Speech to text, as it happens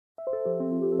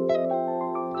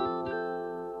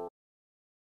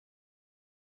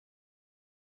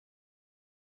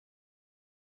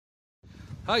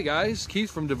Hi guys,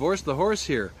 Keith from Divorce the Horse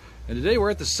here, and today we're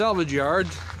at the salvage yard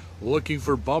looking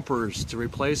for bumpers to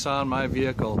replace on my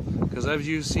vehicle, because as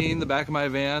you've seen the back of my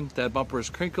van, that bumper is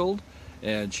crinkled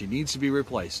and she needs to be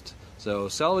replaced. So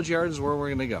salvage yard is where we're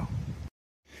going to go.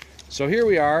 So here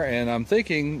we are, and I'm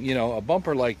thinking, you know, a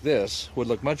bumper like this would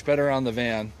look much better on the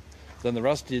van than the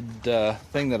rusted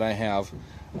thing that I have.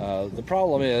 The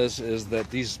problem is that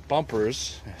these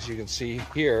bumpers, as you can see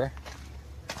here,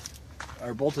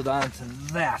 are bolted onto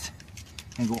that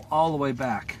and go all the way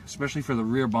back, especially for the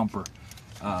rear bumper.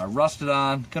 Rusted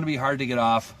on, going to be hard to get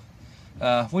off.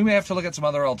 We may have to look at some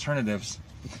other alternatives,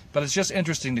 but it's just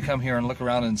interesting to come here and look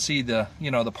around and see the,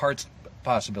 you know, the parts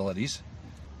possibilities.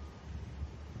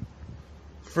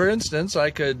 For instance, I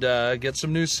could get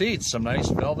some new seats, some nice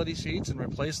velvety seats, and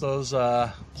replace those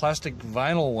plastic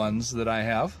vinyl ones that I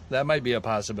have. That might be a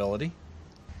possibility.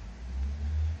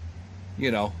 You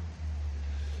know.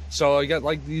 So I got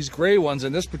like these gray ones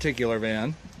in this particular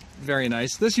van. Very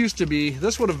nice. This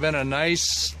would have been a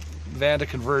nice van to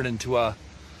convert into a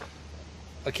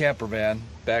camper van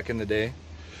back in the day.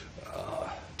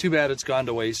 Too bad it's gone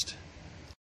to waste.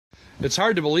 It's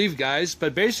hard to believe, guys,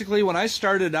 but basically when I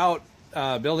started out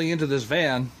building into this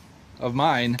van of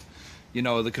mine, you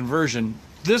know, the conversion,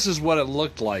 this is what it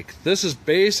looked like. This is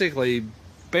basically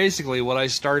what I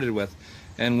started with,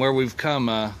 and where we've come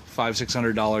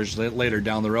 $500–600 later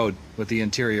down the road with the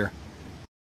interior.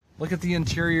 Look at the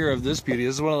interior of this beauty.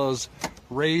 This is one of those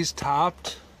raised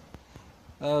topped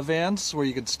vans where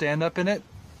you could stand up in it.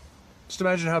 Just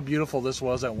imagine how beautiful this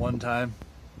was at one time.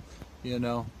 You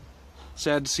know,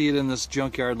 sad to see it in this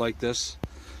junkyard like this.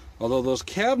 Although those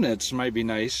cabinets might be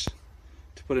nice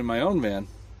to put in my own van.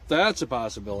 That's a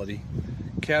possibility.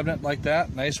 Cabinet like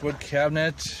that, nice wood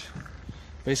cabinet,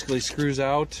 basically screws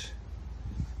out.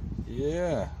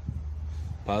 Yeah,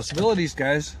 possibilities,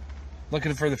 guys.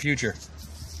 Looking for the future.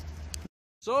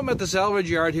 So I'm at the salvage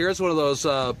yard here. It's one of those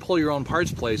pull your own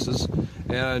parts places,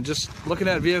 and just looking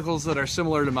at vehicles that are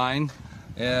similar to mine,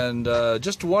 and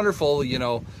just wonderful. You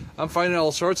know, I'm finding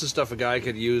all sorts of stuff a guy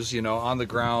could use, you know, on the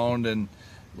ground, and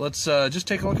let's just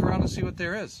take a look around and see what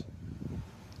there is.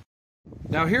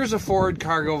 Now here's a Ford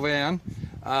cargo van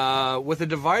with a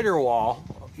divider wall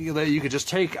that you could just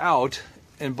take out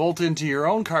and bolt into your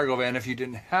own cargo van if you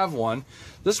didn't have one.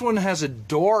 This one has a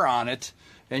door on it,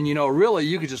 and you know, really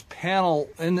you could just panel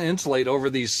and insulate over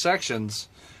these sections,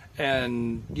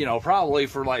 and you know, probably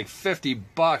for like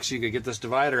 $50 you could get this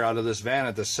divider out of this van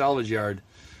at the salvage yard.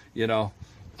 You know,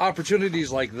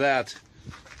 opportunities like that.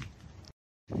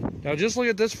 Now just look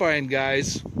at this find,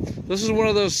 guys. This is one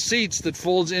of those seats that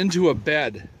folds into a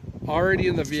bed already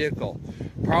in the vehicle.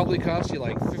 Probably cost you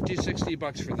like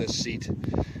 $50–60 for this seat,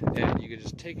 and you can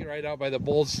just take it right out by the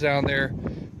bolts down there,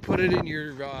 put it in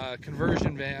your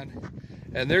conversion van,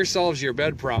 and there solves your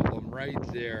bed problem right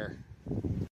there.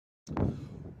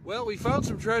 Well, we found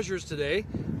some treasures today,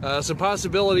 some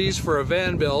possibilities for a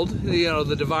van build. You know,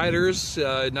 the dividers,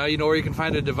 now you know where you can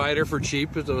find a divider for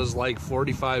cheap. It was like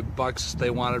 $45 they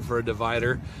wanted for a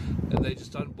divider, and they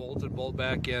just unbolt and bolt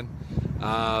back in.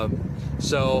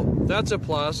 So that's a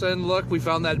plus. And look, we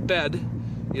found that bed,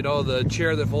 you know, the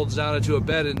chair that folds down into a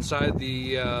bed inside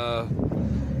the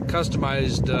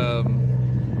customized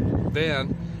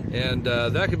van, and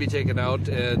that could be taken out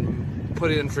and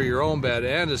put in for your own bed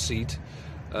and a seat,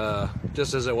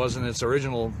 just as it was in its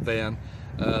original van.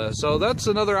 So that's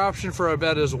another option for a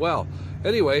bed as well.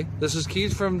 Anyway, this is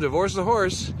Keith from Divorce the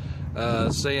Horse,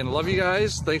 saying love you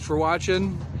guys, thanks for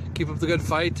watching, keep up the good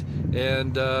fight,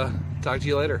 and talk to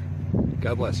you later.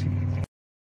 God bless.